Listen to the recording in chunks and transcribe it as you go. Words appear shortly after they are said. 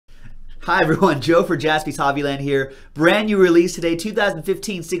Hi everyone, Joe for Jaspys Hobbyland here. Brand new release today,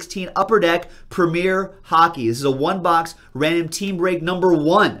 2015-16 Upper Deck Premier Hockey. This is a one-box random team break number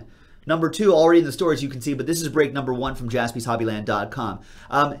 1. Number 2 already in the store as you can see, but this is break number 1 from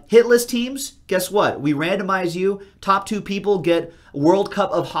JaspysHobbyland.com. Hit list teams, guess what? We randomize you. Top 2 people get World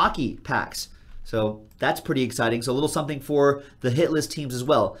Cup of Hockey packs. So that's pretty exciting. So a little something for the hit list teams as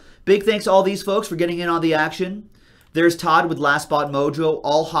well. Big thanks to all these folks for getting in on the action. There's Todd with Last Spot Mojo.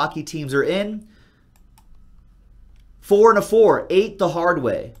 All hockey teams are in. 4 and a 4. 8 the hard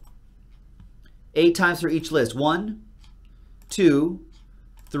way. 8 times for each list. 1, 2,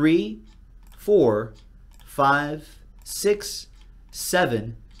 3, 4, 5, 6,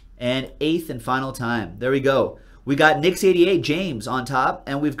 7, and 8th and final time. There we go. We got Nix88 James on top,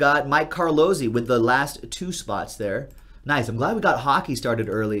 and we've got Mike Carlozzi with the last 2 spots there. Nice. I'm glad we got hockey started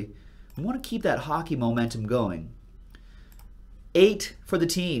early. We want to keep that hockey momentum going. 8 for the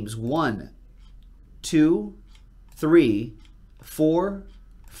teams. 1, 2, 3, 4,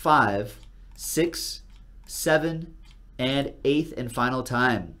 5, 6, 7, and 8th and final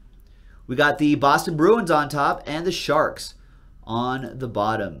time. We got the Boston Bruins on top and the Sharks on the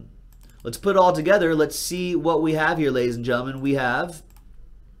bottom. Let's put it all together. Let's see what we have here, ladies and gentlemen. We have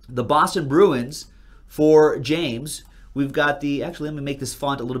the Boston Bruins for James. We've got the, actually let me make this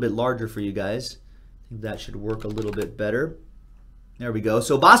font a little bit larger for you guys. I think that should work a little bit better. There we go.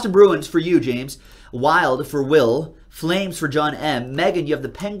 So Boston Bruins for you, James. Wild for Will. Flames for John M. Megan, you have the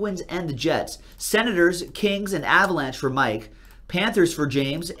Penguins and the Jets. Senators, Kings, and Avalanche for Mike. Panthers for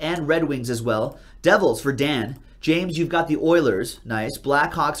James and Red Wings as well. Devils for Dan. James, you've got the Oilers. Nice.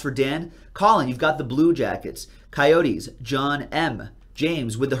 Blackhawks for Dan. Colin, you've got the Blue Jackets. Coyotes, John M.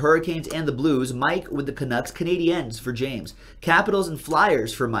 James with the Hurricanes and the Blues. Mike with the Canucks. Canadiens for James. Capitals and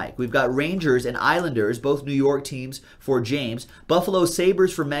Flyers for Mike. We've got Rangers and Islanders, both New York teams for James. Buffalo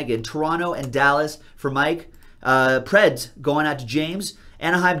Sabres for Megan. Toronto and Dallas for Mike. Preds going out to James.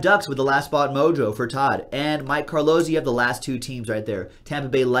 Anaheim Ducks with the Last Spot Mojo for Todd. And Mike Carlozzi, you have the last 2 teams right there. Tampa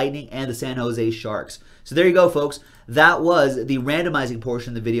Bay Lightning and the San Jose Sharks. So there you go, folks. That was the randomizing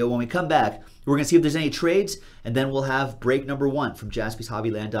portion of the video. When we come back, we're going to see if there's any trades, and then we'll have break number 1 from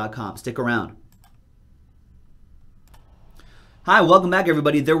JaspysHobbyland.com. Stick around. Hi, welcome back,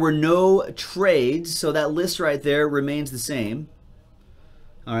 everybody. There were no trades, so that list right there remains the same.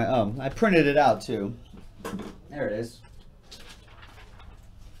 All right, I printed it out, too. There it is.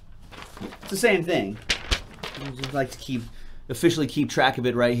 It's the same thing. I just like to officially keep track of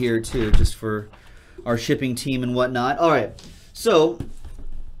it right here, too, just for our shipping team and whatnot. All right, so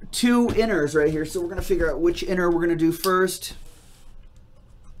 2 inners right here. So we're going to figure out which inner we're going to do first.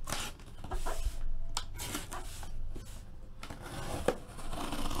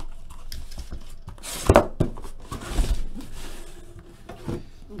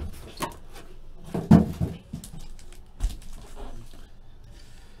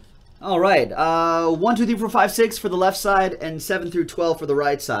 All right, 1, 2, 3, 4, 5, 6 for the left side and 7 through 12 for the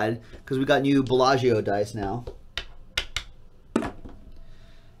right side because we got new Bellagio dice now.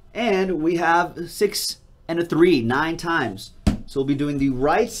 And we have 6 and a 3, 9 times. So we'll be doing the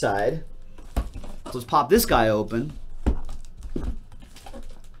right side. So let's pop this guy open.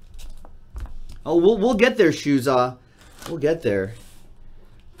 Oh, we'll get there, Shoes. We'll get there.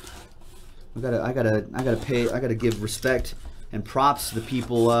 I gotta give respect and props to the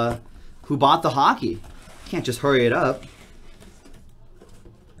people who bought the hockey. Can't just hurry it up.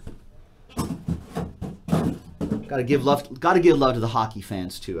 Gotta give love to the hockey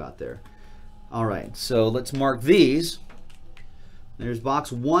fans too out there. All right, so let's mark these. There's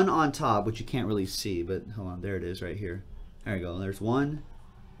box 1 on top, which you can't really see, but hold on, there it is right here. There you go. There's 1,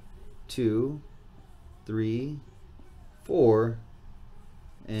 2, 3, 4,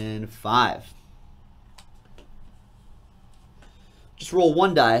 and 5. Just roll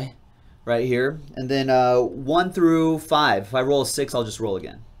 1 die right here, and then 1 through 5. If I roll a 6, I'll just roll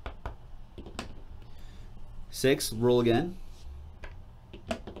again. 6, roll again.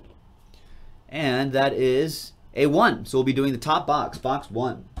 And that is a 1. So we'll be doing the top box, box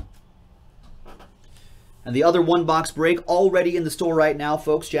 1. And the other 1-box break already in the store right now,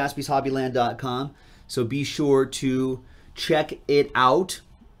 folks, JaspysHobbyland.com. So be sure to check it out.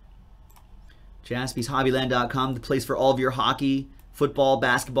 JaspysHobbyland.com, the place for all of your hockey, football,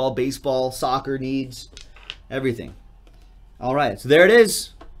 basketball, baseball, soccer needs, everything. All right, so there it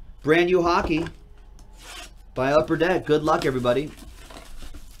is. Brand new hockey by Upper Deck. Good luck, everybody.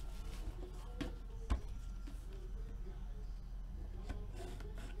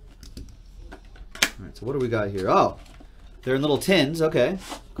 All right, so what do we got here? Oh, they're in little tins. Okay,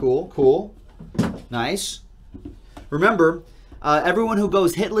 cool, cool. Nice. Remember, Everyone who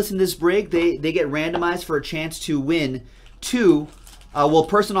goes hitless in this break, they get randomized for a chance to win two.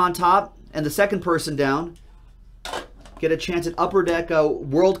 Person on top and the second person down get a chance at Upper Deck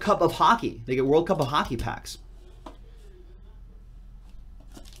World Cup of Hockey. They get World Cup of Hockey packs.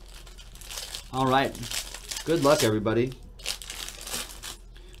 All right. Good luck, everybody.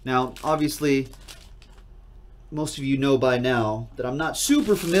 Now, obviously, most of you know by now that I'm not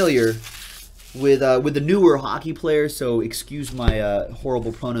super familiar with the newer hockey players, so excuse my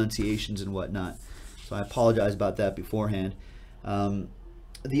horrible pronunciations and whatnot. So I apologize about that beforehand.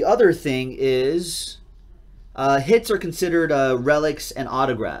 The other thing is hits are considered relics and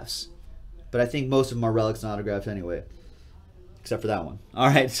autographs, but I think most of them are relics and autographs anyway, except for that one. All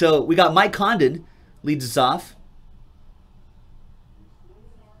right, so we got Mike Condon leads us off.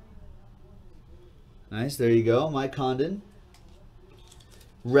 Nice, there you go, Mike Condon.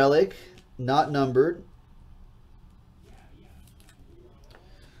 Relic, not numbered.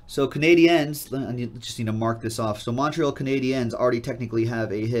 So Canadiens, I just need to mark this off. So Montreal Canadiens already technically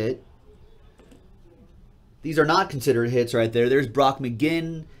have a hit. These are not considered hits right there. There's Brock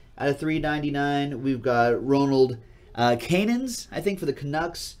McGinn out of 399. We've got Ronald Cannons, I think, for the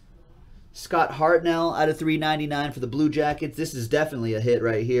Canucks. Scott Hartnell out of 399 for the Blue Jackets. This is definitely a hit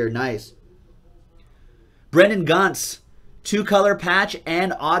right here. Nice. Brendan Gantz, 2-color patch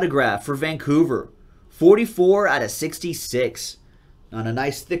and autograph for Vancouver. 44 out of 66. On a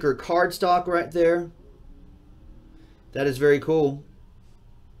nice thicker cardstock right there. That is very cool.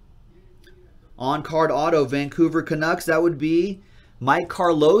 On-card auto, Vancouver Canucks. That would be Mike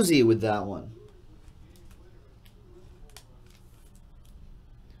Carlozzi with that one.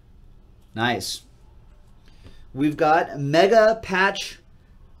 Nice. We've got Mega Patch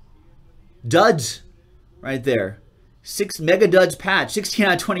Duds right there. 6 Mega Duds patch. 16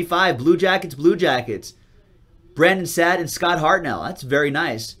 out of 25. Blue Jackets, Blue Jackets. Brandon Saad and Scott Hartnell. That's very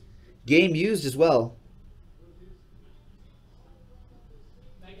nice. Game used as well.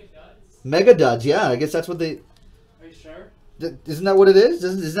 Mega Duds? Mega Duds, yeah. I guess that's what they... Are you sure? Isn't that what it is?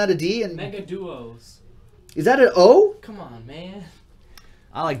 Isn't that a D? And Mega Duos. is that an O? Come on, man.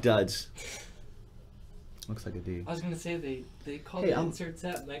 I like Duds. Looks like a D. I was going to say they call Hey, the insert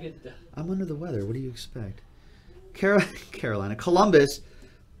set Mega Duds. I'm under the weather. What do you expect? Carolina. Columbus.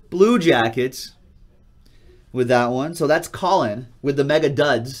 Blue Jackets. With that one. So that's Colin with the Mega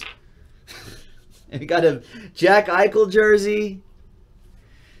Duds. And we got a Jack Eichel jersey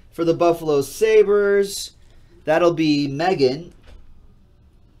for the Buffalo Sabres. That'll be Megan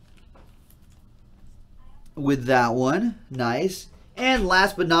with that one. Nice. And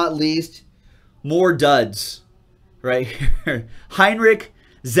last but not least, more duds right here. Heinrich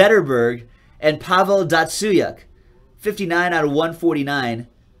Zetterberg and Pavel Datsyuk. 59 out of 149.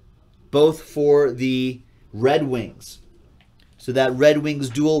 Both for the Red Wings. So that Red Wings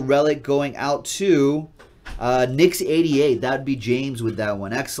dual relic going out to Knicks 88. That would be James with that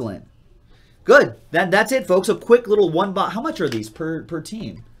one. Excellent. Good. That's it, folks. A quick little one box. How much are these per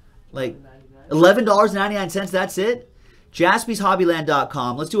team? Like $11.99. That's it.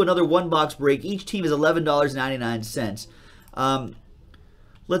 JaspysHobbyland.com. Let's do another one box break. Each team is $11.99.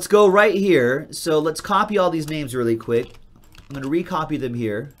 Let's go right here. So let's copy all these names really quick. I'm going to recopy them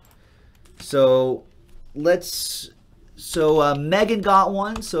here. So Megan got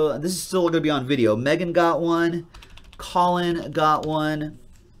one. So this is still going to be on video. Megan got one. Colin got one.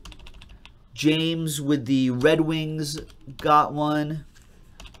 James with the Red Wings got one.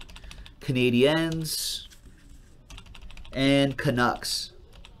 Canadiens. And Canucks.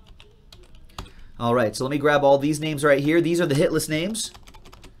 All right, so let me grab all these names right here. These are the hitless names.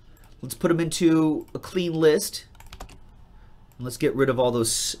 Let's put them into a clean list. And let's get rid of all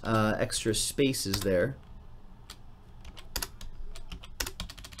those extra spaces there.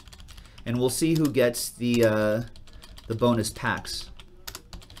 And we'll see who gets the bonus packs.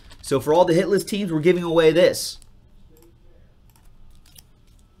 So for all the hitless teams, we're giving away this.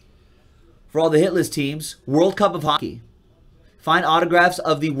 For all the hitless teams, World Cup of Hockey. Find autographs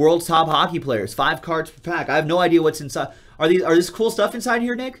of the world's top hockey players. 5 cards per pack. I have no idea what's inside. Are this cool stuff inside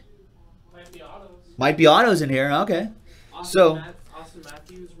here, Nick? Might be autos. Might be autos in here. Okay. Austin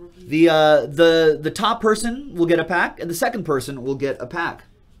Matthews rookie. The top person will get a pack, and the second person will get a pack.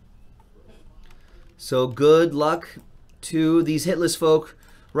 So good luck to these hitless folk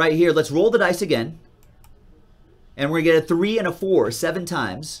right here. Let's roll the dice again. And we're going to get a 3 and a 4 7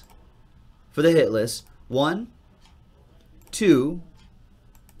 times for the hitless. 1, 2,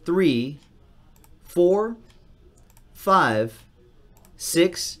 3, 4, 5,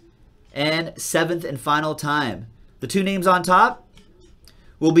 6, and 7th and final time. The 2 names on top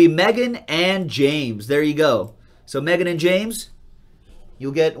will be Megan and James. There you go. So Megan and James,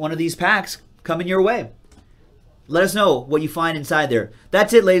 you'll get one of these packs coming your way. Let us know what you find inside there.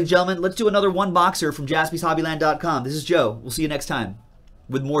 That's it, ladies and gentlemen. Let's do another one boxer from JaspysHobbyland.com. This is Joe. We'll see you next time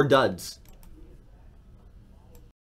with more duds.